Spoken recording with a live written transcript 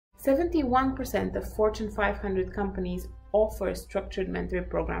71% of Fortune 500 companies offer structured mentoring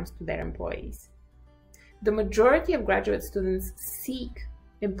programs to their employees. The majority of graduate students seek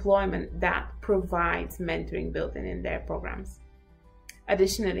employment that provides mentoring built in their programs.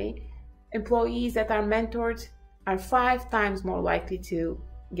 Additionally, employees that are mentored are 5 times more likely to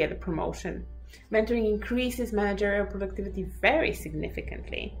get a promotion. Mentoring increases managerial productivity very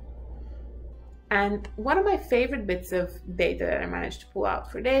significantly. And one of my favorite bits of data that I managed to pull out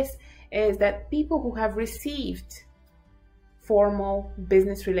for this is that people who have received formal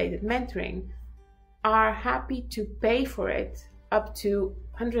business-related mentoring are happy to pay for it up to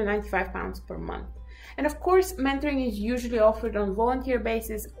 £195 per month. And of course, mentoring is usually offered on a volunteer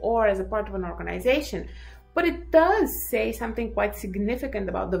basis or as a part of an organization, but it does say something quite significant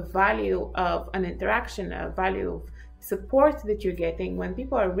about the value of an interaction, a value of support that you're getting when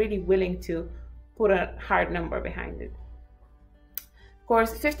people are really willing to put a hard number behind it. Of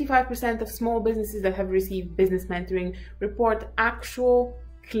course, 55% of small businesses that have received business mentoring report actual,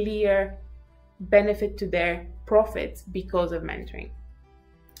 clear benefit to their profits because of mentoring.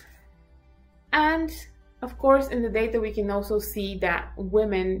 And of course, in the data, we can also see that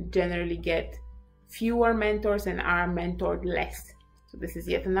women generally get fewer mentors and are mentored less. So this is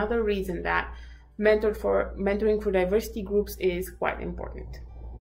yet another reason that mentoring for diversity groups is quite important.